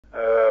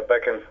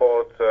back and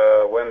forth,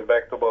 went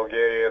back to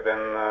Bulgaria,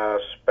 then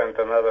spent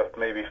another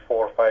maybe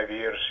 4 or 5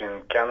 years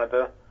in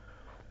Canada,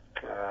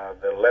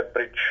 the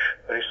Lethbridge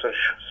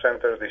Research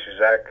Center, this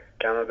is AG,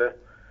 Canada,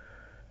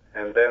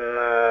 and then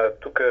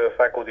took a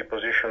faculty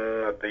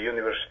position at the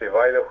University of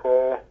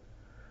Idaho,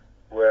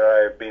 where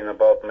I've been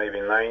about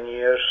maybe 9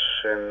 years,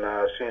 and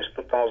since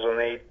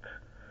 2008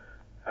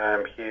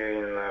 I'm here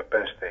in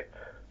Penn State.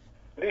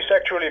 This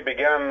actually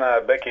began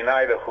back in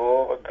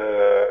Idaho.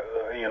 The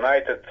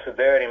United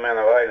Dairymen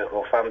of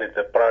Idaho funded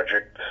a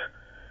project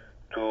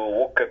to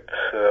look at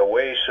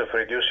ways of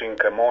reducing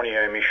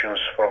ammonia emissions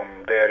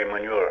from dairy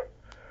manure.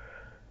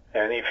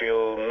 And if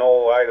you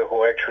know,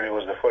 Idaho actually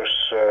was the first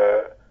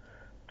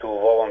to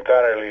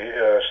voluntarily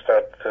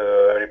start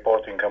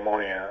reporting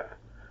ammonia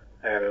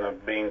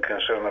and being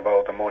concerned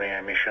about ammonia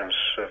emissions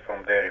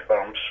from dairy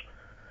farms.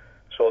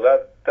 So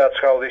that's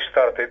how this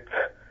started,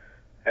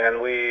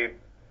 and we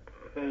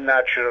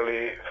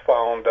naturally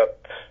found that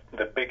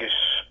the biggest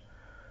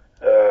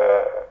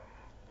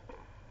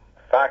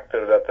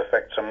factor that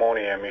affects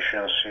ammonia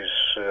emissions is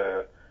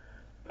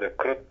the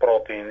crude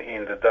protein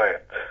in the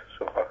diet.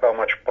 So how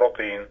much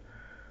protein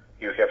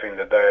you have in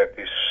the diet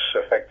is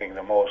affecting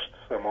the most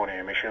ammonia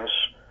emissions.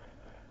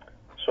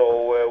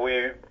 So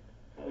we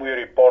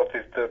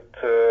reported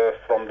that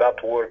from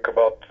that work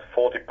about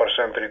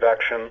 40%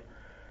 reduction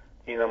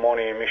in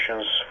ammonia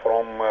emissions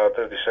from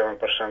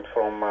 37%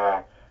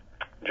 from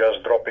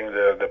just dropping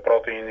the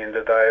protein in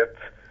the diet.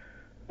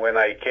 When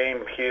I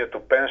came here to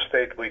Penn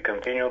State, we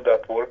continued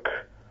that work,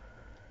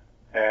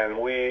 and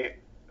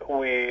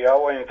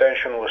our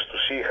intention was to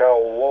see how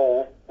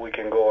low we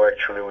can go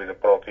actually with the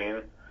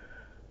protein.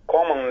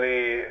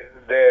 Commonly,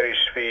 dairies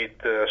feed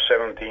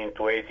 17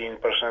 to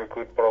 18%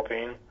 crude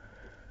protein.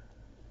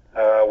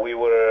 We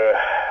were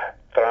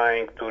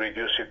trying to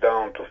reduce it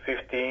down to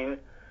 15,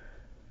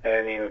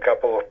 and in a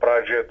couple of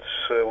projects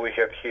we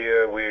had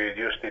here, we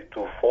reduced it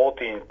to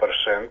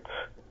 14%,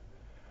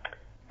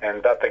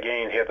 and that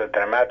again had a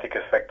dramatic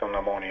effect on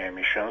ammonia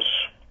emissions.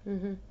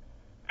 Mm-hmm.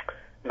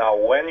 Now,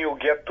 when you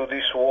get to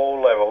these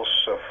low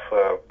levels of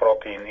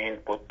protein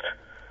input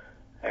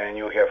and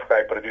you have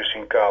high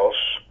producing cows,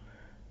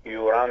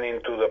 you run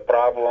into the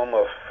problem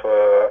of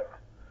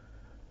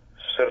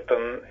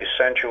certain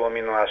essential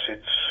amino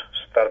acids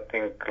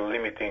starting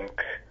limiting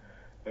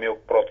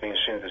milk protein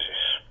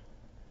synthesis.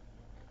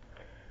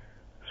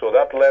 So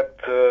that led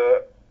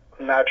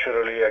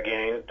naturally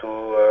again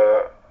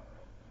to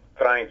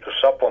trying to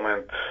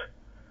supplement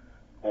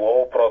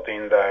low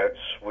protein diets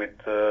with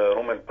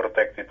rumen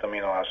protected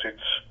amino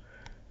acids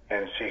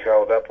and see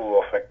how that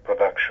will affect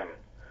production.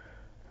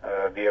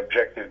 The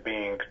objective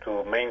being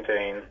to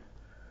maintain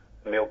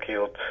milk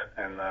yield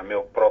and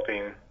milk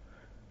protein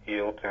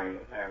yield and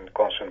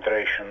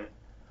concentration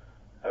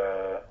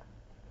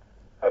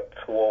at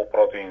low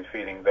protein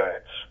feeding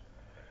diets.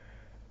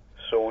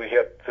 So we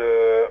had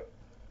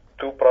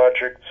 2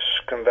 projects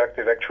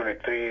conducted, actually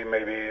 3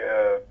 maybe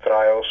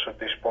trials at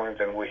this point,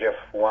 and we have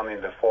one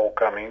in the fall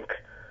coming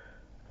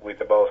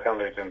with about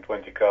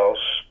 120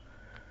 cows,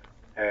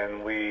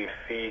 and we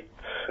feed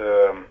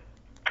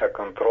a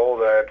control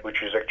diet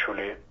which is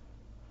actually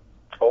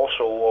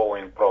also low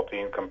in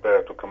protein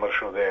compared to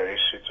commercial dairies.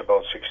 It's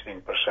about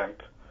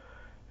 16%,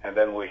 and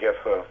then we have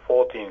a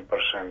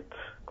 14%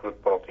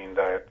 crude protein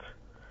diet.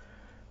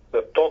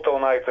 The total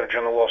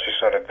nitrogen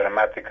losses are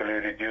dramatically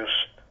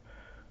reduced.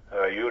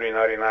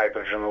 Urinary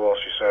nitrogen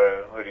losses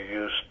are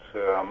reduced.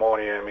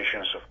 Ammonia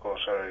emissions, of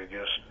course, are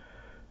reduced.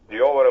 The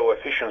overall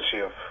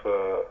efficiency of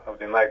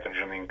the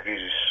nitrogen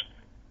increases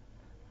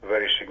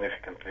very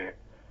significantly,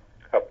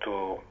 up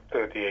to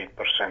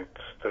 38%,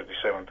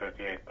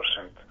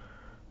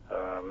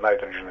 37-38%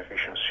 nitrogen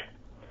efficiency.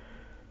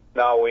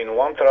 Now, in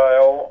one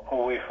trial,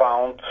 we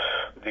found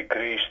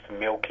decreased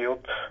milk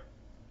yield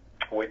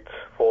with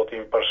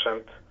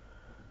 14%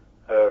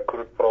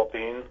 crude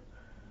protein.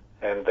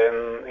 And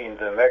then in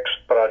the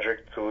next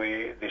project,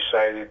 we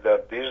decided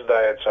that these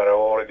diets are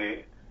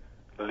already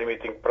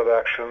limiting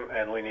production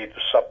and we need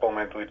to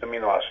supplement with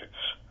amino acids.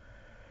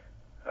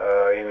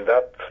 In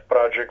that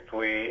project,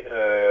 we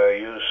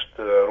used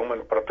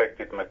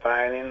rumen-protected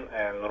methionine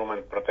and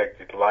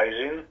rumen-protected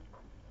lysine.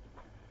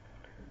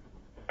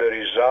 The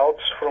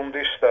results from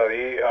this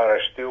study are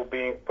still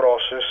being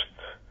processed.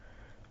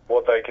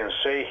 What I can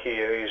say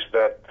here is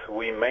that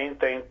we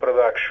maintained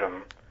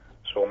production,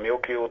 so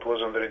milk yield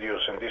wasn't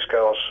reduced, and these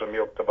cows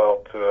milked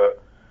about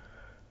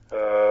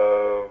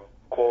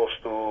close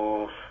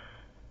to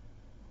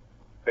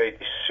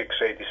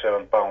 86,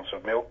 87 pounds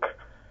of milk.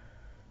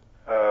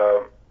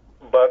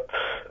 But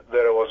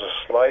there was a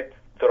slight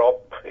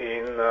drop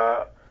in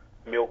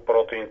milk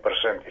protein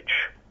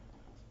percentage.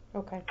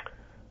 Okay.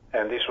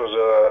 And this was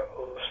a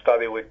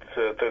study with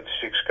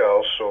 36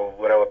 cows, so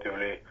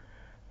relatively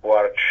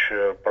large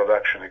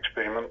production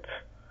experiment.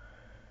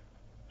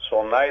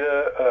 So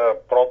neither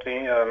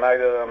protein,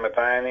 neither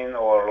methionine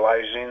or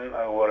lysine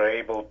were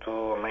able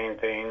to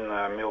maintain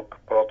milk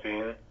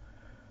protein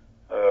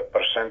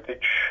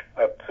percentage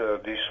at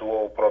this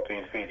low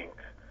protein feeding.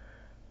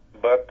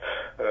 but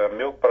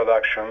milk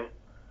production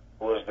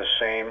was the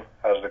same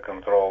as the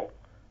control,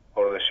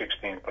 or the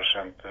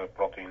 16%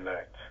 protein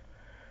diet.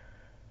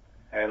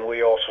 And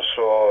we also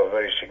saw a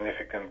very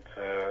significant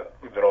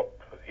drop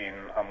in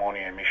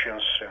ammonia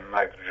emissions and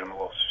nitrogen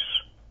losses.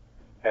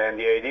 And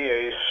the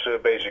idea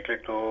is basically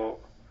to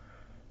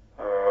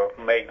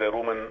make the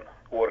rumen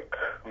work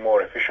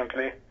more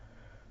efficiently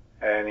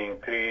and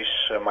increase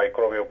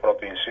microbial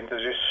protein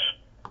synthesis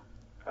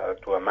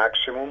to a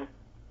maximum,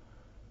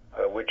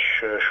 which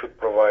should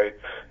provide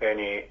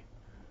any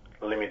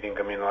limiting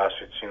amino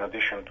acids in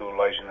addition to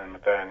lysine and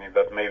methionine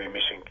that may be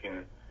missing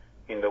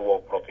in the low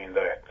protein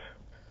diet.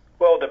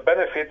 Well, the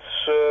benefits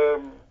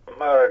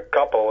are a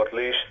couple at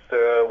least.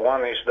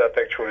 One is that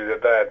actually the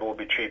diet will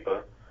be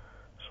cheaper,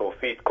 so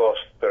feed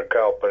cost per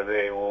cow per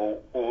day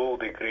will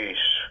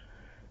decrease,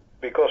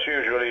 because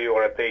usually you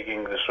are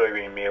taking the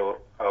soybean meal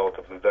out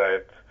of the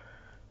diet,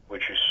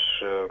 which is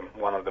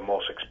one of the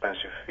most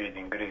expensive feed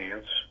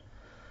ingredients.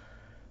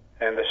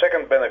 And the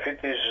second benefit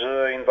is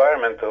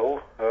environmental,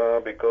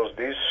 because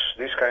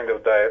these kind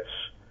of diets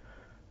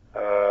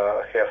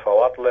have a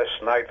lot less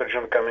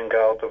nitrogen coming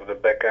out of the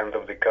back end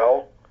of the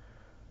cow,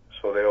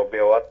 so there will be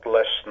a lot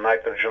less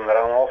nitrogen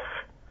runoff,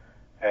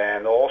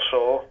 and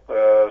also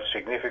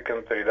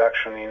significant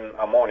reduction in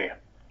ammonia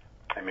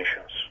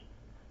emissions.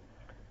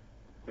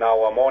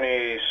 Now,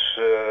 ammonia is,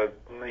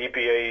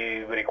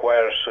 EPA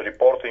requires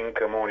reporting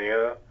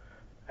ammonia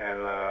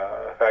and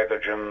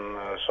hydrogen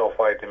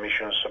sulfide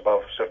emissions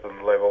above a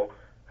certain level,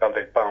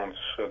 100 pounds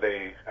a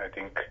day, I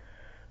think.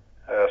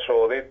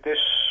 So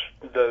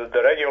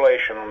the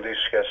regulation on this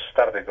has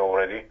started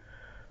already.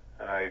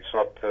 It's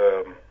not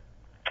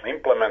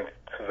implemented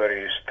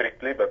very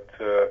strictly, but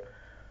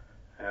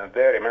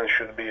dairymen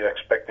should be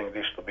expecting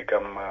this to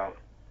become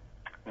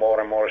more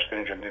and more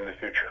stringent in the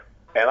future.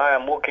 And I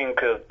am looking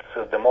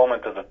at the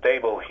moment at the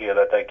table here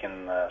that I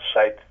can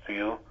cite to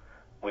you,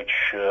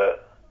 which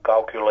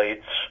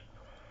calculates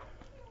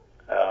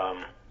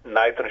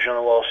nitrogen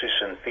losses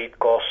and feed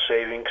cost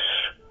savings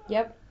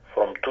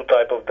from two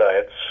types of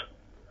diets.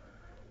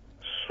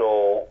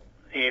 So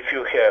if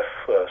you have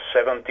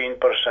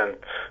 17%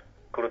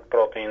 crude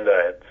protein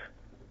diet,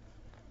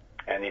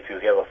 and if you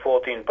have a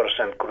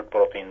 14% crude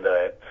protein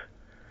diet,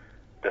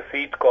 the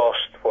feed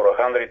cost for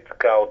 100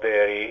 cow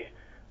dairy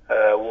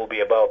will be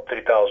about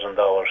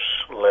 $3,000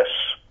 less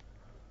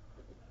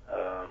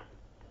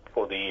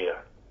for the year.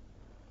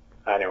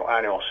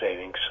 Annual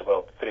savings,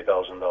 about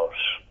 $3,000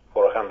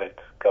 for 100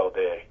 cow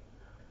dairy.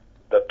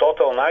 The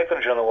total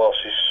nitrogen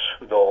losses,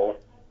 though,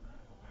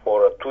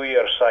 for a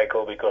 2-year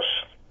cycle, because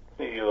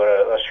you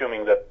are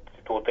assuming that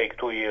it will take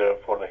 2 years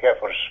for the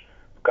heifers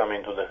to come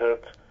into the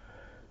herd,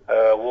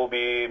 will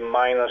be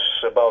minus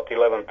about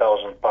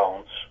 11,000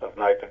 pounds of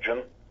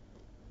nitrogen.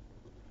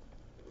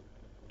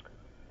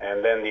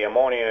 And then the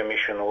ammonia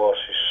emission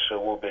losses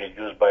will be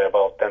reduced by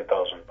about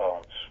 10,000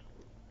 pounds.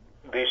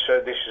 This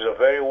is a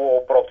very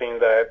low protein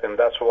diet, and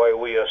that's why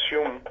we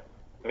assume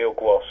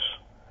milk loss.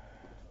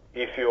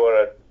 If you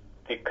are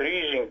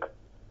decreasing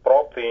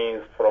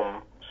protein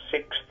from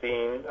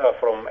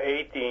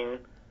 18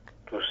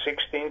 to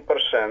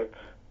 16%,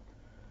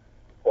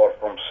 or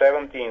from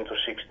 17 to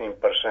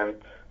 16%,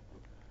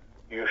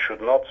 you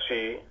should not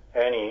see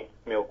any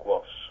milk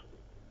loss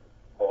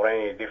or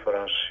any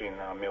difference in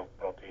milk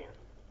protein.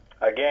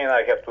 Again,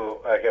 I have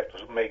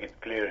to make it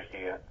clear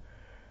here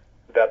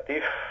that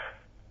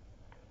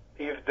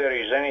if there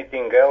is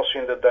anything else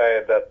in the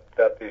diet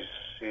that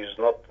is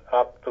not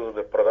up to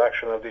the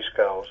production of these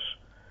cows,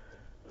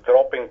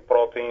 dropping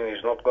protein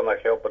is not going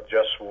to help, but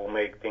just will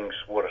make things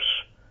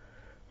worse.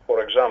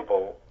 For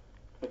example,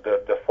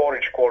 the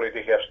forage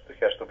quality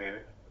has to be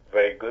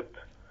very good,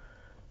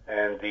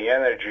 and the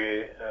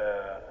energy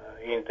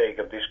intake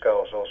of these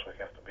cows also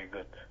have to be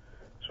good.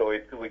 So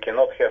we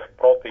cannot have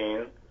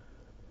protein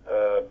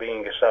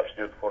being a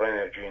substitute for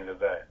energy in the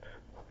diet.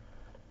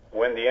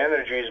 When the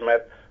energy is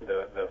met,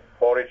 the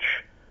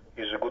forage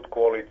is a good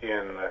quality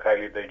and a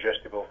highly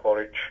digestible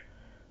forage,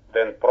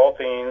 then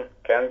protein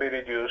can be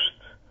reduced,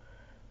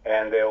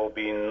 and there will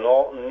be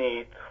no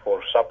need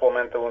for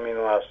supplemental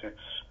amino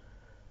acids,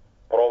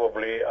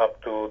 probably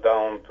up to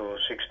down to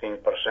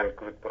 16%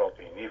 crude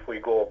protein. If we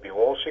go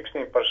below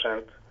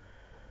 16%,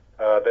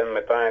 then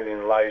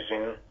methionine,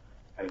 lysine,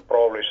 and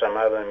probably some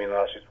other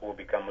amino acids will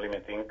become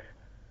limiting,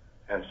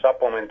 and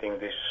supplementing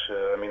these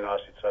amino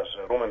acids as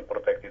rumen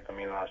protected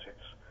amino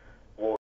acids